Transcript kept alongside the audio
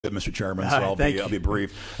Mr. Chairman, so I'll be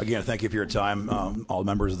brief. Again, thank you for your time, all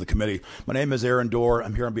members of the committee. My name is Aaron Dorr.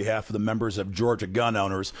 I'm here on behalf of the members of Georgia gun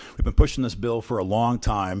owners. We've been pushing this bill for a long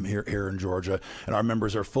time here in Georgia, and our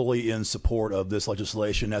members are fully in support of this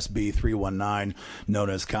legislation, SB 319, known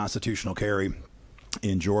as constitutional carry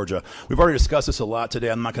in Georgia. We've already discussed this a lot today.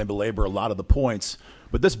 I'm not going to belabor a lot of the points,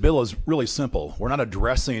 but this bill is really simple. We're not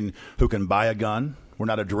addressing who can buy a gun. We're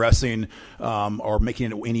not addressing or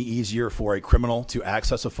making it any easier for a criminal to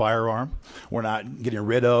access a firearm. We're not getting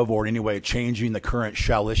rid of or in any way changing the current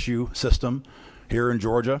shall issue system here in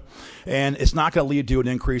Georgia. And it's not going to lead to an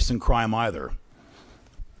increase in crime either.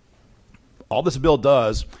 All this bill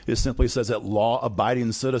does is simply says that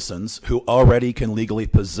law-abiding citizens who already can legally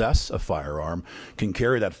possess a firearm can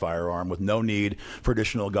carry that firearm with no need for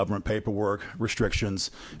additional government paperwork,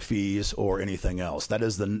 restrictions, fees, or anything else. That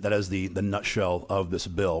is the nutshell of this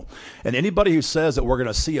bill. And anybody who says that we're going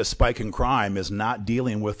to see a spike in crime is not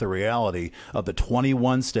dealing with the reality of the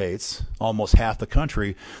 21 states, almost half the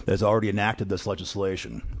country, that has already enacted this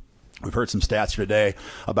legislation. We've heard some stats here today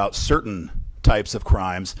about certain types of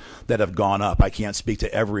crimes that have gone up. I can't speak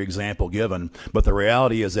to every example given, but the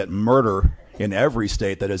reality is that murder in every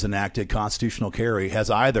state that has enacted constitutional carry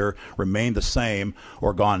has either remained the same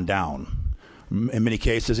or gone down. In many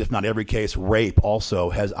cases, if not every case, rape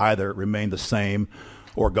also has either remained the same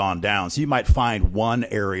or gone down. So you might find one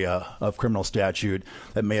area of criminal statute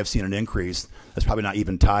that may have seen an increase that's probably not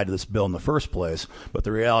even tied to this bill in the first place, but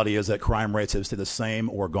the reality is that crime rates have stayed the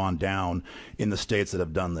same or gone down in the states that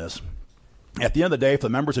have done this. At the end of the day, for the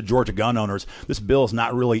members of Georgia gun owners, this bill is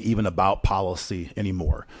not really even about policy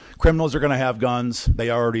anymore. Criminals are going to have guns. They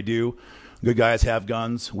already do. Good guys have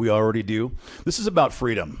guns. We already do. This is about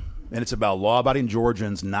freedom, and it's about law-abiding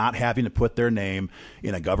Georgians not having to put their name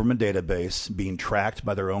in a government database, being tracked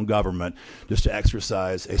by their own government just to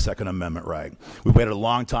exercise a Second Amendment right. We've waited a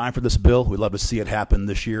long time for this bill. We'd love to see it happen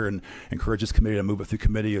this year and encourage this committee to move it through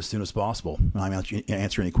committee as soon as possible. I'm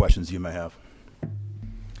answer any questions you may have.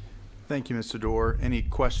 Thank you, Mr. Dorr. Any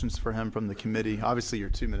questions for him from the committee? Obviously, your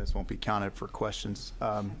 2 minutes won't be counted for questions.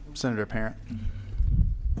 Senator Parent.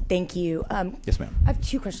 Thank you. Yes, ma'am. I have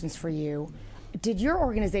 2 questions for you. Did your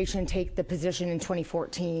organization take the position in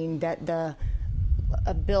 2014 that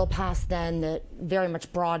a bill passed then that very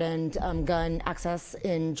much broadened gun access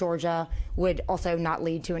in Georgia would also not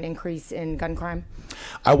lead to an increase in gun crime?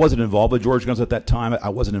 I wasn't involved with Georgia guns at that time. I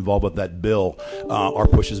wasn't involved with that bill. Our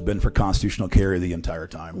push has been for constitutional carry the entire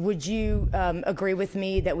time. Would you agree with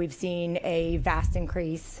me that we've seen a vast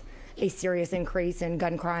increase, a serious increase in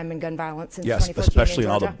gun crime and gun violence since 2014 especially in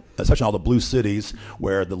Georgia? especially in all the blue cities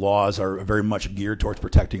where the laws are very much geared towards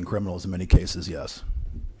protecting criminals in many cases, yes.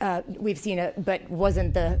 We've seen it, but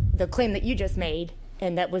wasn't the claim that you just made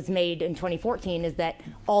and that was made in 2014 is that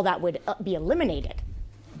all that would be eliminated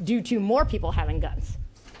due to more people having guns?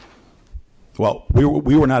 Well, we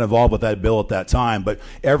were not involved with that bill at that time, but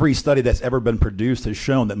every study that's ever been produced has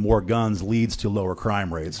shown that more guns leads to lower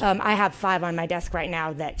crime rates. I have 5 on my desk right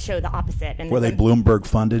now that show the opposite. And were they Bloomberg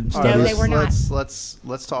funded studies? No, they were not.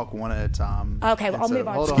 Let's talk one at a time. Okay, well, I'll move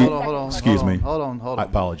on. Hold on. Excuse me. Hold on. I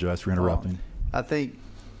apologize for interrupting. I think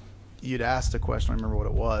you'd asked a question. I remember what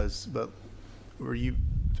it was, but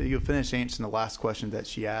you'll finish answering the last question that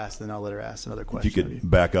she asked, then I'll let her ask another question. If you could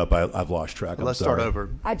back up, I've lost track. Let's start over.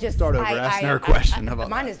 Asking her a question. How about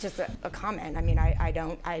mine that? is just a comment. I mean,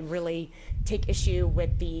 I really take issue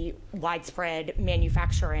with the widespread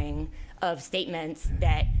manufacturing of statements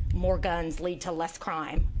that more guns lead to less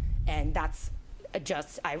crime, and that's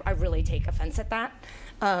I really take offense at that.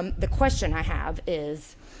 The question I have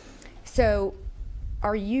is, so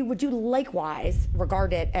would you likewise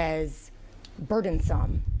regard it as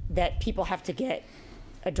burdensome that people have to get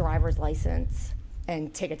a driver's license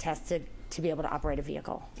and take a test to be able to operate a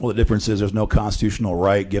vehicle? Well, the difference is there's no constitutional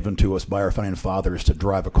right given to us by our founding fathers to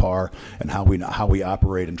drive a car, and how we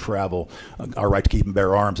operate and travel. Our right to keep and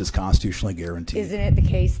bear arms is constitutionally guaranteed. Isn't it the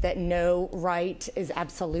case that no right is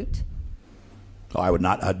absolute? I would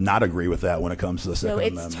not agree with that when it comes to the Second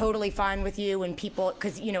Amendment. So it's totally fine with you and people,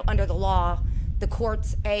 because under the law, the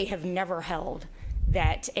courts have never held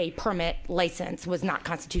that a permit license was not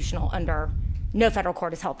constitutional under. No federal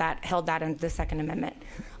court has held that under the Second Amendment.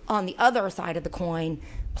 On the other side of the coin,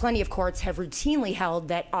 plenty of courts have routinely held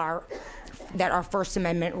that our First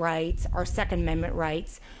Amendment rights, our Second Amendment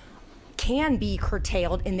rights, can be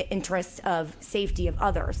curtailed in the interest of safety of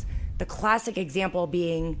others. The classic example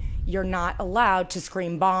being you're not allowed to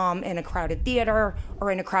scream bomb in a crowded theater or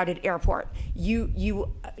in a crowded airport.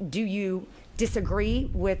 Do you disagree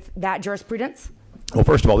with that jurisprudence? Well,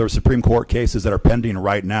 first of all, there are Supreme Court cases that are pending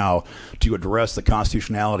right now to address the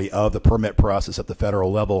constitutionality of the permit process at the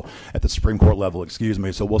federal level, at the Supreme Court level, excuse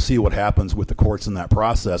me. So we'll see what happens with the courts in that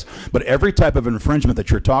process. But every type of infringement that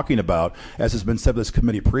you're talking about, as has been said by this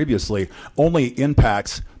committee previously, only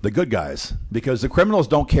impacts the good guys, because the criminals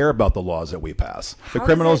don't care about the laws that we pass. The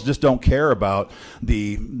criminals just don't care about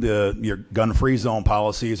your gun-free zone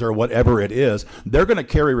policies or whatever it is. They're going to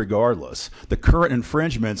carry regardless. The current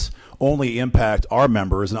infringements only impact our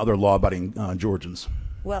members and other law-abiding Georgians.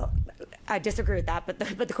 Well, I disagree with that, but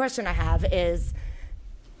the question I have is,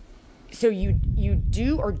 so you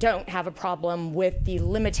do or don't have a problem with the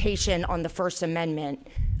limitation on the First Amendment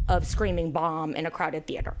of screaming bomb in a crowded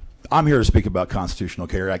theater? I'm here to speak about constitutional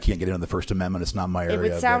carry. I can't get into the First Amendment. It's not my area of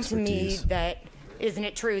expertise. It would sound to me that, isn't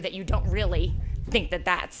it true that you don't really think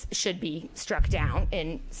that should be struck down?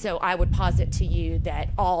 And so I would posit to you that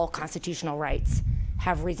all constitutional rights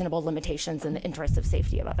have reasonable limitations in the interest of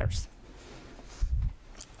safety of others.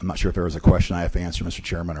 I'm not sure if there was a question I have to answer, Mr.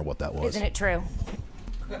 Chairman, or what that was. Isn't it true?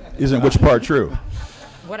 Isn't which part true?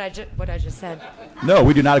 What I just said. No,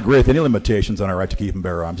 we do not agree with any limitations on our right to keep and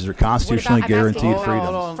bear arms. These are constitutionally guaranteed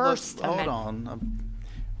freedoms. Hold on.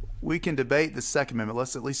 We can debate the Second Amendment.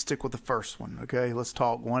 Let's at least stick with the first one, okay? Let's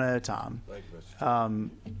talk one at a time.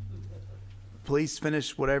 Please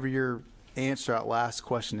finish whatever your answer to that last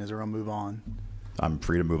question is, or we'll move on. I'm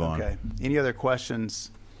free to move on. Okay. Any other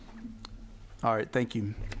questions? All right. Thank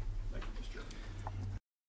you.